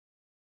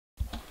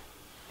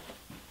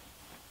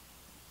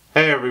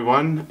Hey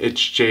everyone,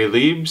 it's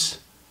JayLiebs.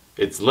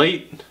 It's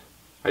late.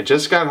 I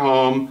just got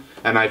home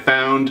and I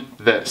found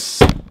this.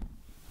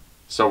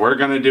 So we're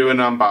gonna do an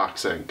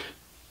unboxing.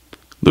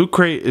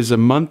 LootCrate is a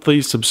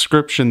monthly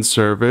subscription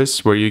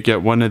service where you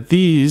get one of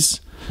these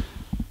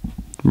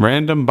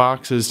random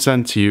boxes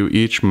sent to you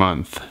each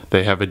month.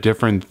 They have a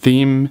different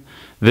theme.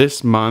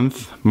 This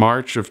month,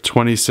 March of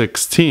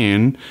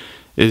 2016,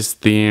 is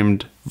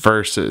themed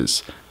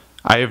Versus.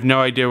 I have no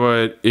idea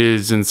what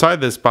is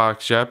inside this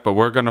box yet, but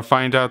we're going to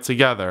find out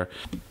together.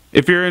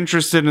 If you're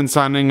interested in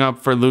signing up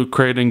for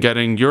LootCrate and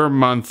getting your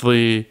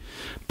monthly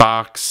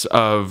box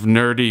of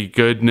nerdy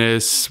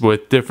goodness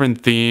with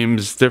different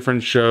themes,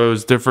 different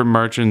shows, different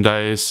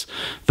merchandise,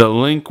 the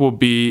link will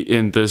be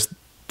in the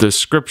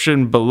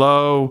description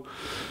below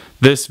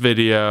this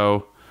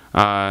video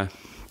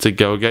to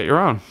go get your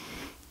own.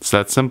 It's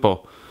that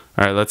simple.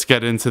 Alright, let's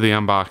get into the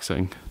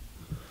unboxing.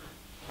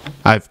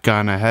 I've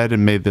gone ahead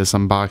and made this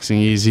unboxing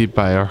easy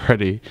by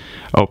already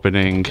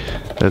opening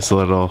this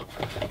little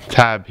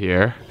tab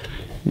here.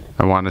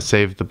 I want to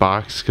save the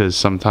box because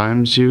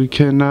sometimes you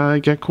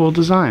can get cool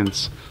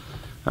designs.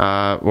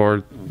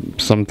 Or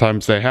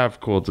sometimes they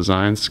have cool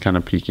designs, kind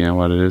of peeking at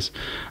what it is.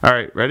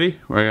 Alright, ready?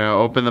 We're going to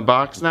open the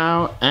box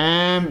now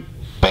and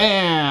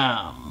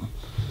BAM!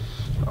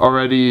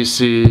 Already you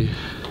see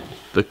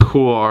the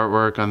cool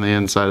artwork on the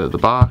inside of the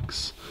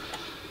box.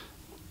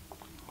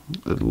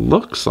 It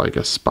looks like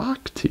a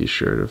Spock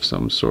t-shirt of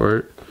some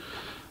sort.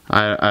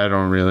 I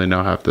don't really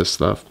know half this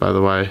stuff, by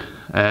the way.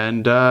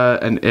 And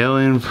an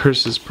Alien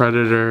versus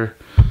Predator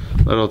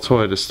little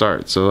toy to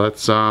start. So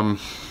let's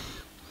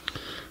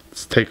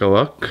take a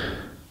look.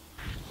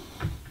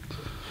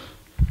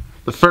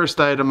 The first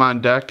item on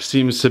deck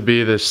seems to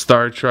be the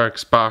Star Trek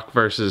Spock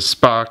versus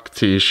Spock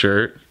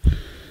t-shirt.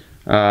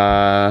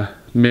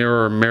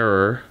 Mirror,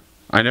 mirror.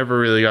 I never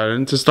really got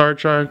into Star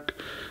Trek.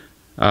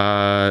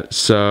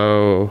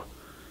 So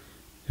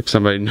if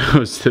somebody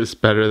knows this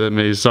better than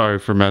me, sorry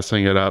for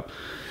messing it up.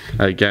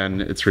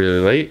 Again, it's really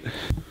late.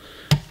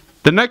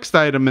 The next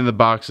item in the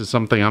box is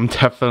something I'm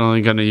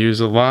definitely going to use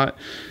a lot.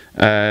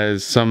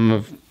 As some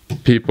of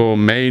people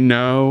may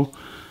know,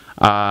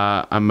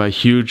 I'm a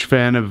huge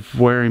fan of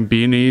wearing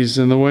beanies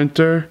in the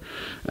winter.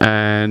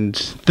 And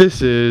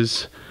this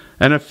is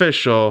an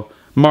official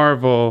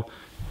Marvel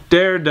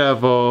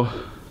Daredevil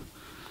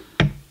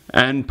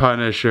and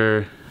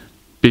Punisher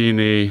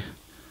beanie.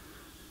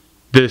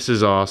 This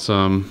is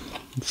awesome.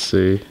 Let's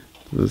see.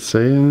 Does it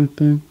say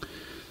anything?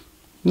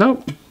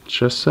 Nope. It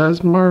just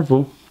says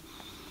Marvel.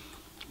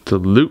 It's a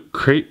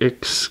LootCrate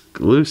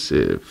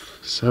exclusive.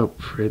 So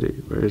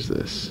pretty. Where's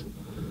this?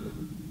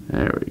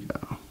 There we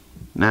go.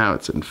 Now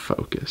it's in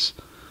focus.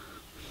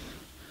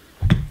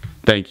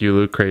 Thank you,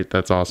 LootCrate.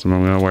 That's awesome.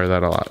 I'm going to wear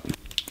that a lot.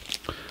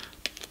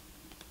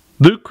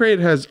 LootCrate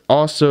has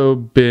also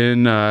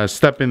been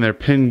stepping their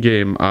pin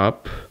game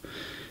up.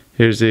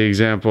 Here's the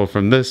example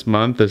from this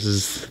month. This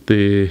is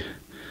the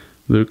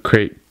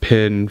LootCrate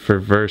pin for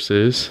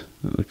Versus.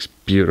 It looks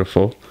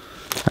beautiful.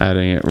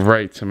 Adding it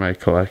right to my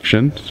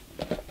collection.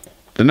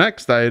 The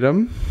next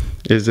item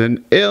is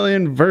an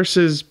Alien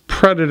versus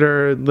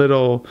Predator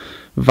little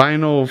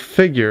vinyl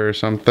figure or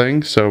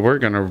something. So we're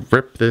going to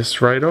rip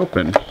this right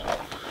open.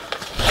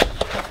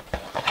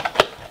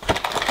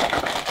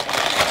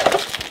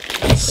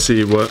 Let's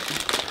see what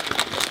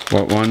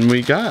one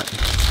we got.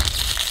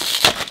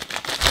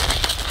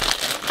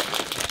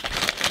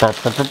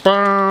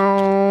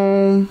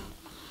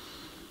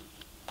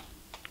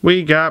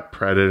 We got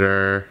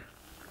Predator.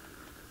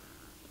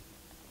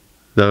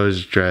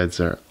 Those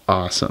dreads are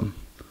awesome.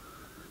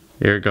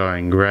 You're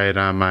going right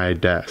on my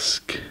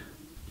desk.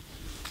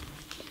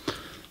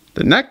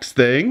 The next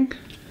thing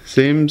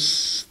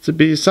seems to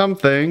be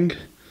something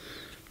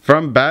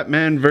from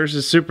Batman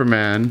vs.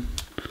 Superman.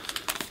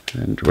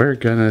 And we're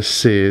gonna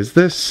see,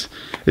 this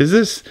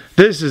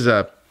is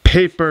a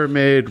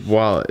paper-made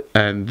wallet,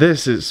 and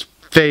this is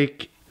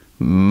fake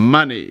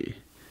money.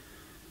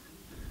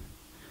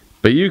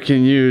 But you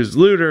can use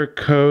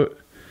code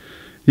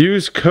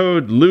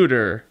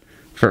LOOTER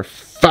for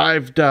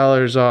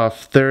 $5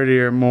 off 30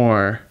 or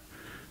more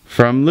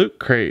from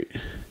LootCrate.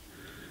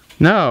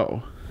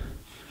 No,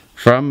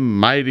 from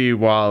Mighty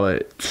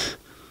Wallet.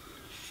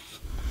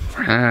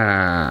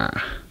 So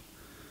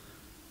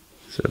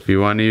if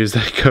you want to use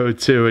that code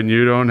too and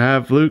you don't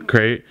have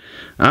LootCrate,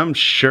 I'm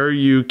sure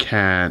you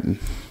can.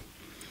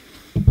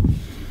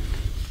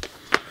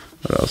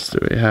 What else do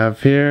we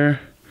have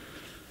here?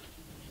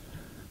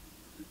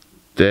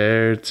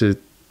 Dare to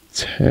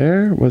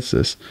tear? What's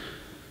this?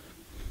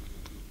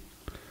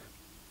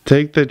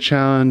 Take the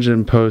challenge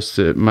and post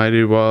it.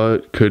 Mighty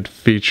Wallet could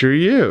feature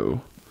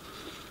you.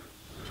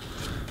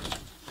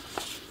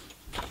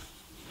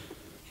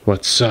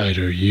 What side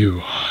are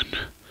you on?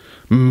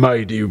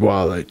 Mighty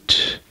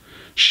Wallet.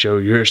 Show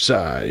your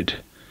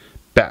side.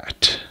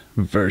 Bat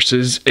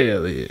versus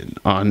Alien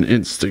on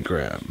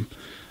Instagram.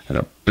 And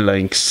a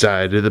blank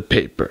side of the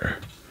paper.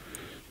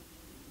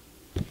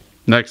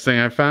 Next thing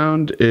I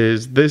found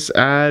is this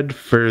ad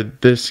for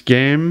this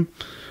game.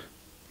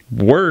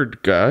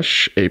 Word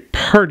Gush, a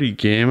party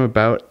game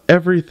about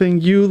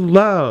everything you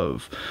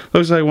love.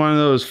 Looks like one of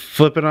those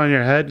flip it on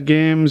your head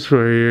games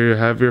where you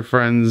have your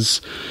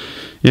friends,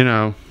 you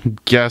know,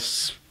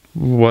 guess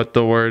what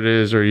the word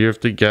is, or you have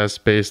to guess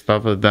based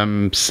off of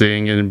them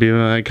seeing it and being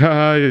like,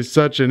 ah, he's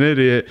such an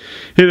idiot.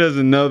 He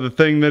doesn't know the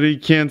thing that he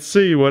can't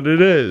see what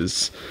it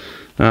is.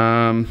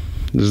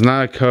 There's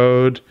not a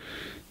code.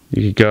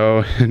 You can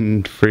go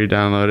and free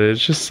download it.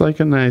 It's just like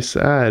a nice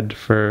ad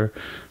for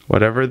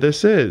whatever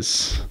this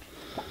is.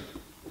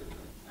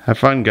 Have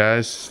fun,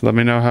 guys. Let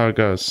me know how it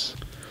goes.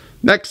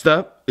 Next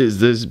up is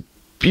this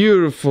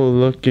beautiful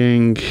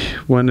looking,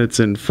 when it's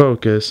in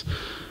focus,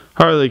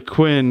 Harley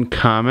Quinn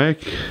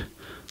comic,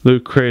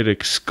 LootCrate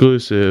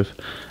exclusive.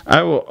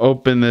 I will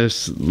open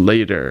this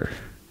later.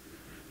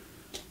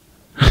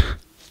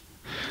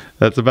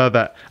 That's about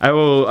that. I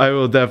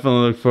will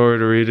definitely look forward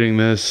to reading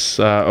this,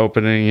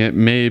 opening it.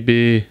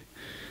 Maybe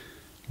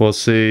we'll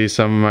see.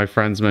 Some of my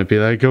friends might be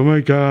like, "Oh my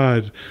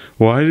God,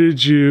 why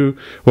did you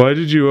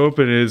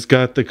open it? It's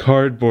got the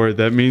cardboard.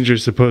 That means you're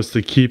supposed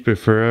to keep it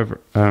forever."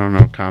 I don't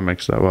know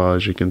comics that well,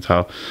 as you can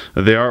tell.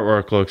 The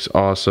artwork looks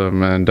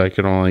awesome, and I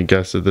can only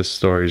guess that this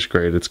story is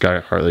great. It's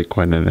got Harley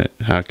Quinn in it.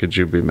 How could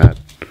you be mad?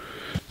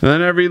 And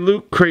then every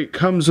Loot Crate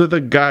comes with a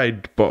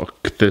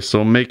guidebook. This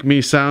will make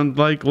me sound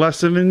like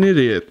less of an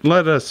idiot.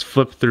 Let us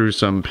flip through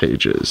some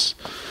pages.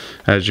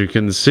 As you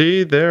can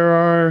see, there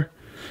are,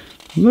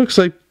 looks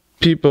like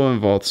people in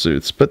vault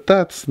suits, but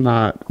that's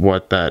not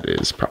what that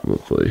is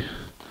probably.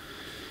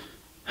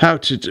 How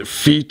to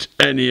defeat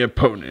any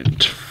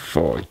opponent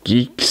for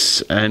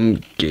geeks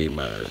and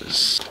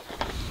gamers.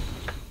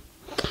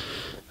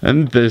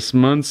 And this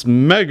month's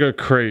Mega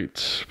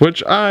Crate,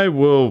 which I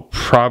will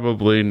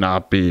probably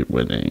not be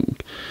winning.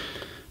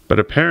 But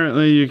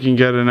apparently you can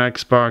get an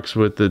Xbox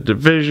with the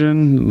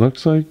Division.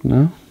 Looks like,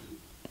 no?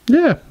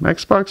 Yeah,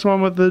 Xbox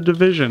One with the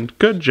Division.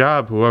 Good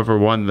job, whoever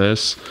won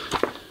this.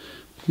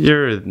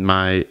 You're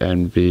my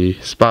envy.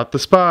 Spot the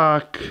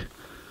Spock.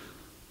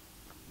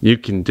 You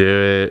can do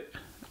it.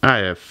 I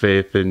have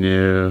faith in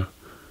you.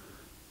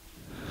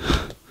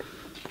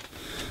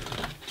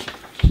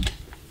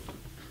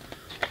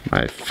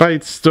 My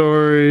fight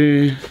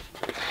story.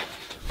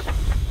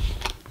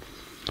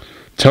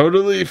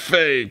 Totally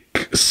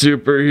fake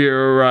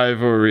superhero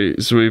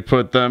rivalries. We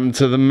put them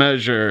to the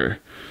measure.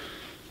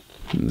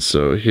 And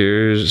so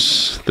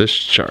here's this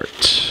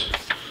chart.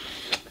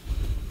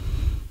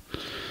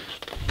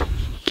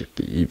 Get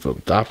the evil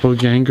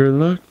doppelganger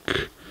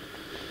look.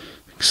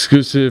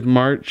 Exclusive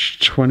March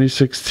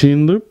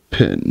 2016 loop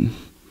pin.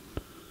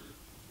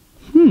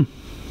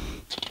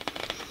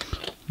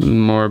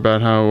 More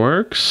about how it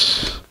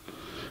works.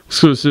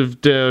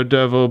 Exclusive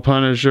Daredevil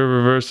Punisher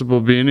reversible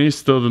beanie.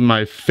 Still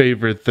my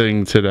favorite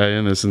thing today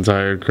in this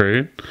entire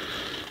crate.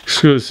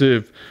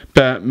 Exclusive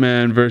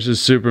Batman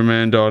vs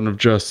Superman Dawn of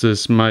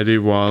Justice Mighty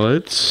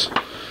Wallets.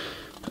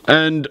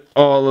 And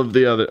all of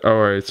the other...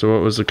 Alright, so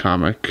what was the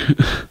comic?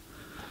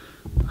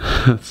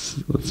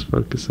 let's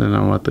focus in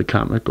on what the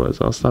comic was.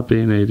 I'll stop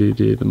being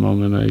ADD the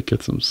moment I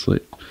get some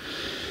sleep.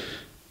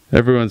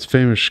 Everyone's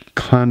famous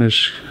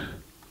clownish...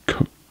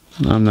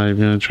 I'm not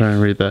even going to try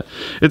and read that.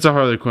 It's a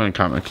Harley Quinn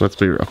comic, let's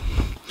be real.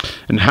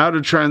 And how to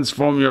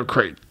transform your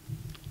crate.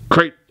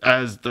 Crate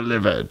as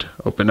delivered.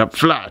 Open up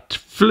flat.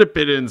 Flip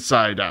it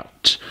inside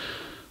out.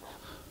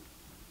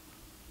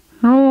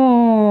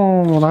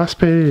 Oh, last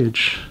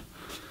page.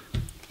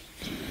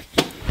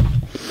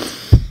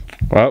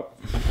 Well,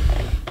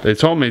 they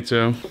told me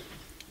to.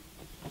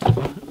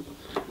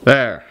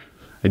 There.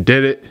 I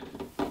did it.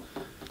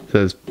 It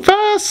says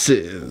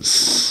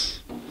Versus.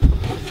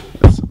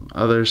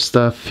 Other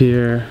stuff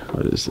here.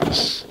 What is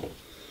this?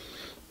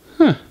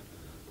 Huh.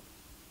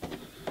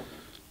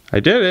 I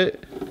did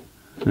it.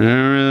 I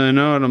don't really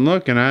know what I'm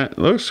looking at. It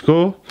looks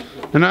cool.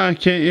 And now I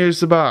can't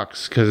use the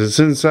box because it's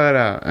inside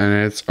out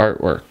and it's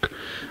artwork.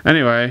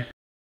 Anyway.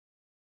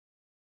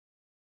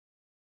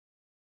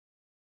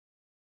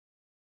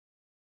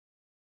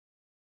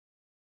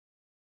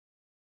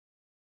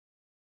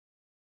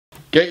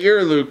 Get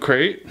your Loot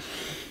Crate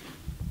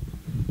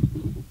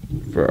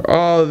for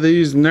all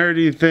these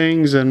nerdy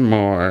things and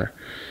more.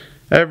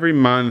 Every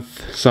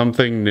month,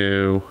 something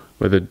new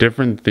with a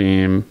different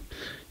theme.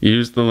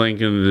 Use the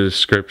link in the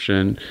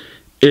description.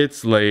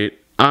 It's late.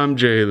 I'm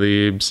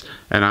JayLiebs,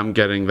 and I'm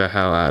getting the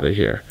hell out of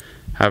here.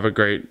 Have a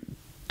great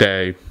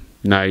day,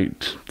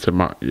 night,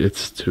 tomorrow.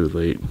 It's too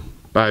late.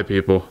 Bye,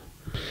 people.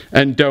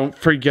 And don't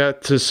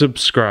forget to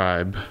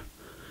subscribe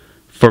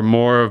for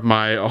more of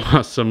my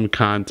awesome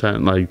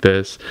content like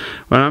this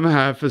when I'm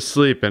half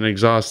asleep and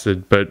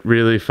exhausted, but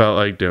really felt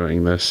like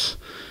doing this.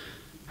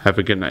 Have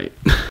a good night.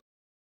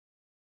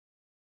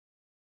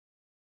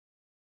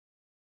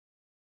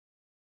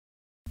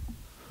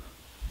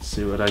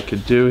 See what I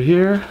could do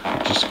here.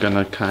 I'm just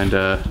gonna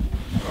kinda...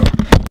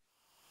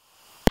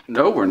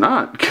 No, we're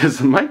not, because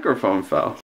the microphone fell.